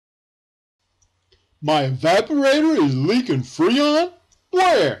My evaporator is leaking Freon?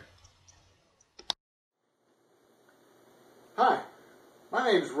 Where? Hi,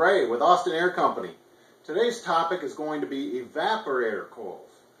 my name is Ray with Austin Air Company. Today's topic is going to be evaporator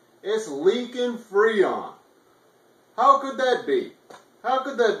coils. It's leaking Freon. How could that be? How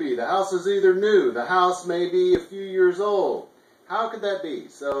could that be? The house is either new, the house may be a few years old. How could that be?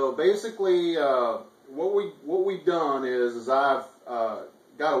 So basically, what we've done is I've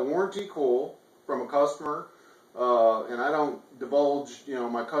got a warranty coil from a customer, and I don't divulge,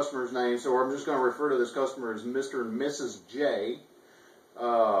 my customer's name, so I'm just going to refer to this customer as Mr. and Mrs. J.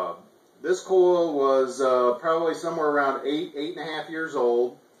 This coil was probably somewhere around 8.5 years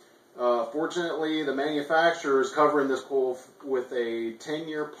old. Fortunately, the manufacturer is covering this coil with a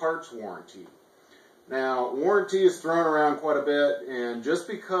 10-year parts warranty. Now, warranty is thrown around quite a bit, and just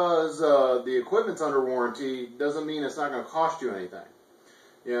because the equipment's under warranty doesn't mean it's not going to cost you anything.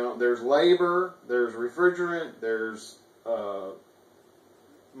 There's labor, there's refrigerant, there's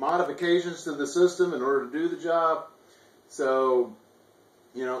modifications to the system in order to do the job. So,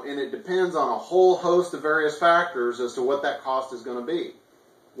 and it depends on a whole host of various factors as to what that cost is going to be.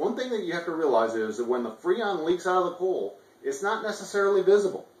 One thing that you have to realize is that when the Freon leaks out of the coil, it's not necessarily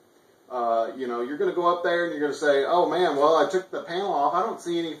visible. You're going to go up there and you're going to say, oh man, well, I took the panel off. I don't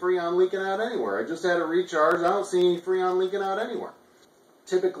see any Freon leaking out anywhere. I just had it recharged. I don't see any Freon leaking out anywhere.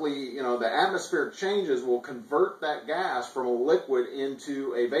 Typically, the atmospheric changes will convert that gas from a liquid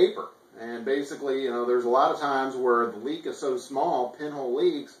into a vapor. And basically, there's a lot of times where the leak is so small, pinhole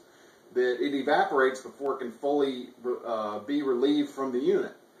leaks, that it evaporates before it can fully be relieved from the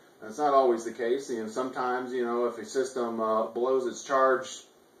unit. That's not always the case. Sometimes, if a system blows its charge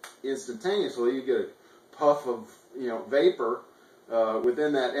instantaneously, you get a puff of, vapor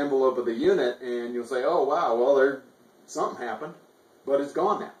within that envelope of the unit, and you'll say, oh, wow, well, something happened, but it's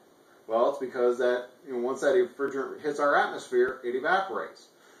gone now. Well, it's because that, once that refrigerant hits our atmosphere, it evaporates.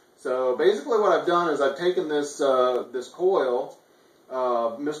 So basically what I've done is I've taken this coil,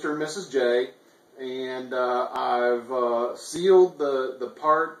 Mr. and Mrs. J, and I've sealed the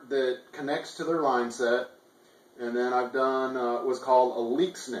part that connects to their line set, and then I've done what's called a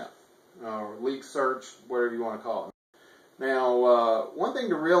leak sniff, or leak search, whatever you want to call it. Now, one thing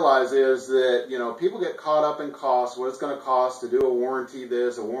to realize is that, people get caught up in costs, what it's going to cost to do a warranty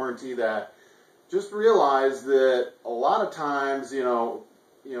this, a warranty that. Just realize that a lot of times, on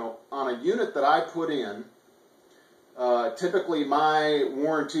a unit that I put in, typically my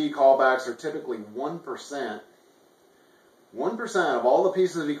warranty callbacks are typically 1%. 1% of all the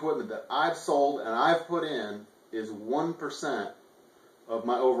pieces of equipment that I've sold and I've put in is 1% of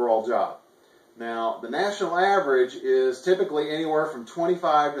my overall job. Now, the national average is typically anywhere from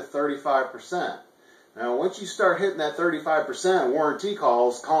 25 to 35%. Now, once you start hitting that 35% warranty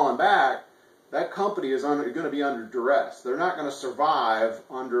calling back, that company is going to be under duress. They're not going to survive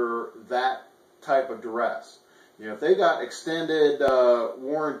under that type of duress. If they got extended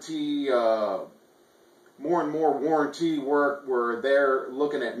warranty, more and more warranty work where they're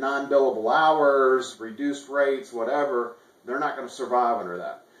looking at non-billable hours, reduced rates, whatever, they're not going to survive under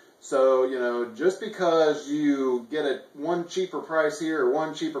that. So, just because you get one cheaper price here or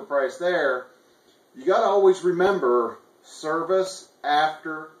one cheaper price there, you got to always remember service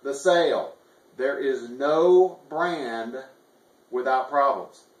after the sale. There is no brand without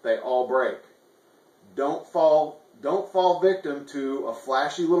problems. They all break. Don't fall victim to a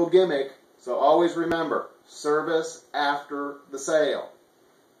flashy little gimmick. So always remember, service after the sale.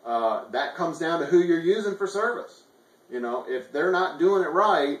 That comes down to who you're using for service. If they're not doing it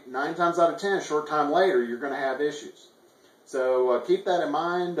right, 9 times out of 10, a short time later, you're going to have issues. So keep that in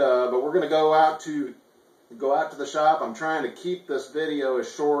mind. But we're going to go out to the shop. I'm trying to keep this video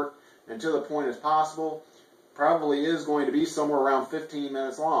as short and to the point as possible. Probably is going to be somewhere around 15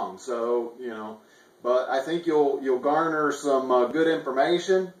 minutes long. So but I think you'll garner some good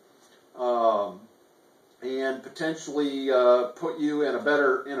information, and potentially put you in a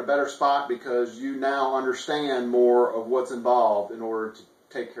better spot because you now understand more of what's involved in order to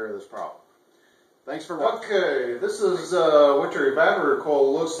take care of this problem. Thanks for watching. Okay, this is what your evaporator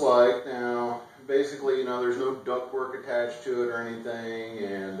coil looks like. Now, basically, there's no ductwork attached to it or anything,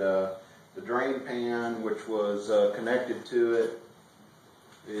 and the drain pan, which was connected to it,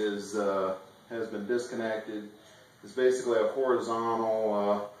 has been disconnected. It's basically a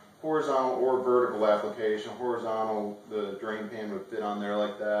horizontal or vertical application. Horizontal, the drain pan would fit on there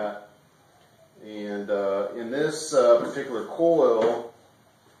like that. And in this particular coil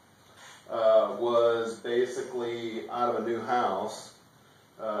was basically out of a new house.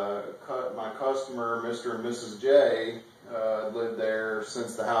 My customer, Mr. and Mrs. J, lived there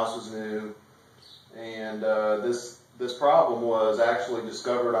since the house was new. And this problem was actually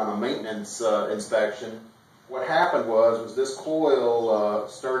discovered on a maintenance inspection. What happened was this coil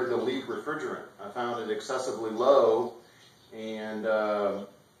started to leak refrigerant. I found it excessively low, and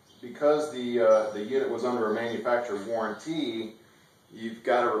because the unit was under a manufacturer warranty, you've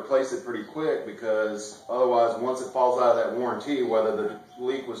got to replace it pretty quick, because otherwise, once it falls out of that warranty, whether the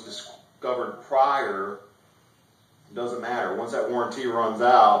leak was discovered prior, it doesn't matter. Once that warranty runs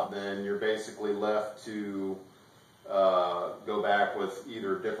out, then you're basically left to go back with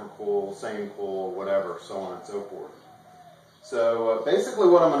either a different coil, same coil, whatever, so on and so forth. So basically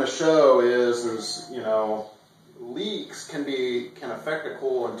what I'm going to show is you know, leaks can affect a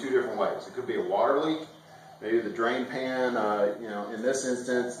coil in two different ways. It could be a water leak. Maybe the drain pan, you know, in this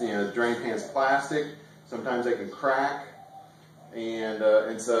instance, you know, the drain pan's plastic. Sometimes they can crack,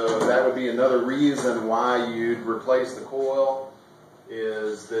 and so that would be another reason why you'd replace the coil,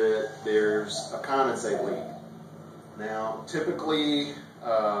 is that there's a condensate leak. Now, typically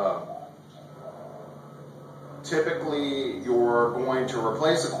you're going to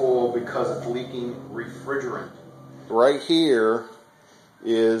replace a coil because it's leaking refrigerant. Right here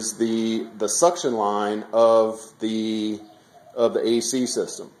is the suction line of the AC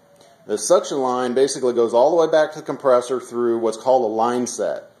system. The suction line basically goes all the way back to the compressor through what's called a line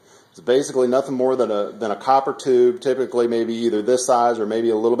set. It's basically nothing more than a copper tube, typically maybe either this size or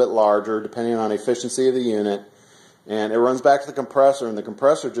maybe a little bit larger, depending on efficiency of the unit. And it runs back to the compressor, and the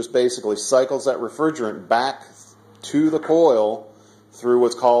compressor just basically cycles that refrigerant back to the coil through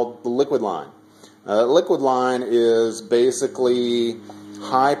what's called the liquid line. That liquid line is basically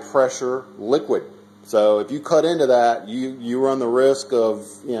high pressure liquid. So if you cut into that, you run the risk of,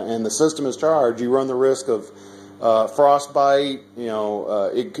 you know, and the system is charged, you run the risk of frostbite. You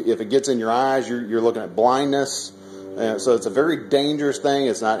know, if it gets in your eyes, you're looking at blindness. So it's a very dangerous thing.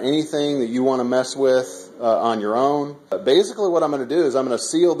 It's not anything that you want to mess with on your own. Basically what I'm going to do is I'm going to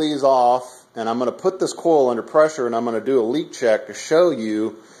seal these off, and I'm going to put this coil under pressure, and I'm going to do a leak check to show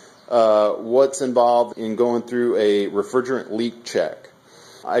you what's involved in going through a refrigerant leak check.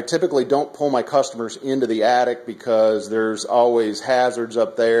 I typically don't pull my customers into the attic because there's always hazards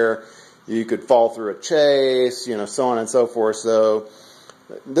up there. You could fall through a chase, you know, so on and so forth. So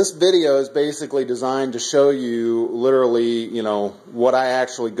this video is basically designed to show you literally, you know, what I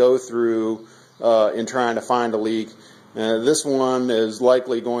actually go through in trying to find a leak. This one is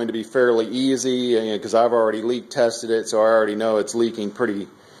likely going to be fairly easy because I've already leak tested it, so I already know it's leaking pretty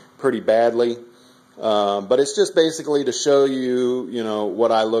badly. But it's just basically to show you, you know,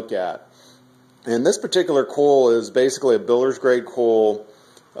 what I look at. And this particular coil is basically a builder's grade coil.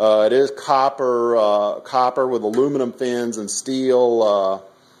 It is copper with aluminum fins and steel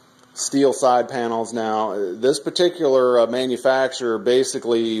side panels. Now, this particular manufacturer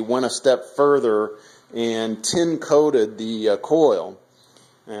basically went a step further and tin coated the coil.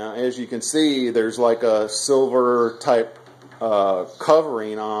 Now, as you can see, there's like a silver type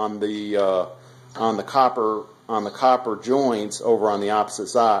covering on the copper joints over on the opposite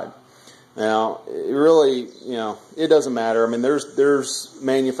side. Now, it really, you know, it doesn't matter. I mean, there's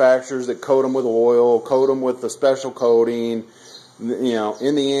manufacturers that coat them with oil, coat them with a special coating. You know,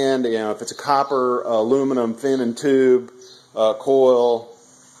 in the end, you know, if it's a copper, aluminum fin and tube coil,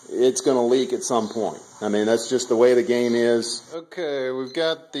 it's going to leak at some point. I mean, that's just the way the game is. Okay, we've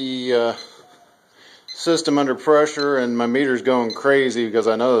got the system under pressure, and my meter's going crazy because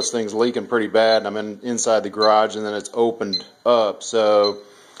I know this thing's leaking pretty bad, and I'm inside the garage, and then it's opened up. So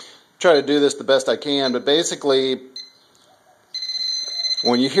try to do this the best I can, but basically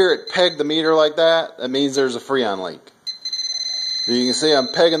when you hear it peg the meter like that, that means there's a Freon leak. You can see I'm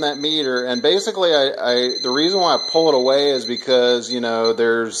pegging that meter, and basically the reason why I pull it away is because, you know,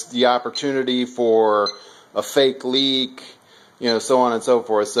 there's the opportunity for a fake leak, you know, so on and so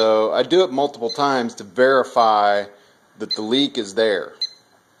forth. So I do it multiple times to verify that the leak is there.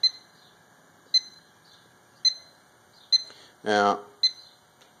 Now,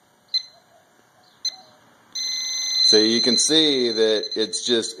 so you can see that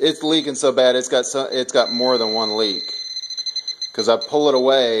it's leaking so bad it's got more than one leak. Because I pull it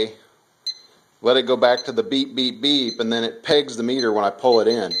away, let it go back to the beep, beep, beep, and then it pegs the meter when I pull it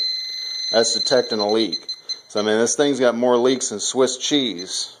in. That's detecting a leak. So, I mean, this thing's got more leaks than Swiss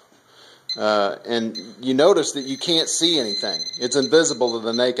cheese. And you notice that you can't see anything. It's invisible to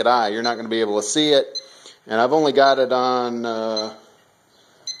the naked eye. You're not going to be able to see it. And I've only got it on about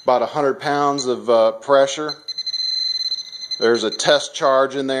 100 pounds of pressure. There's a test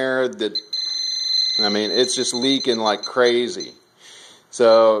charge in there that, I mean, it's just leaking like crazy.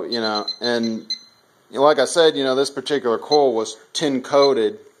 So, you know, and like I said, you know, this particular coil was tin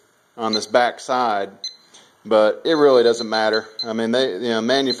coated on this back side, but it really doesn't matter. I mean,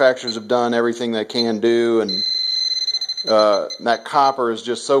 manufacturers have done everything they can do, and that copper is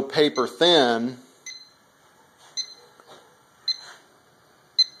just so paper thin.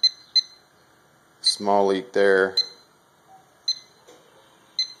 Small leak there.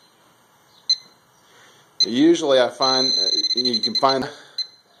 Usually I find you can find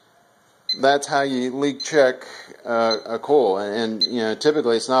that's how you leak check a coil, and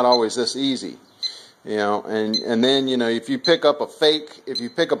typically it's not always this easy, and then if you pick up a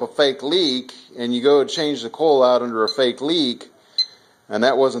fake leak and you go change the coil out under a fake leak and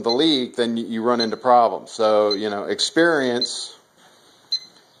that wasn't the leak, then you run into problems. So experience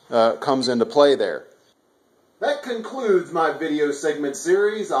comes into play there. That concludes my video segment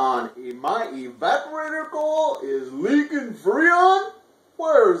series on my evaporator coil is leaking Freon.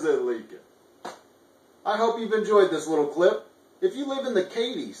 Where is it leaking? I hope you've enjoyed this little clip. If you live in the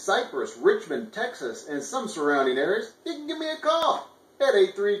Katy, Cypress, Richmond, Texas, and some surrounding areas, you can give me a call at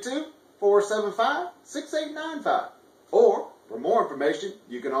 832-475-6895. Or, for more information,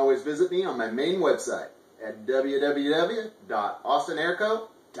 you can always visit me on my main website at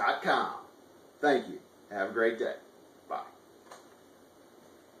www.austinairco.com. Thank you. Have a great day.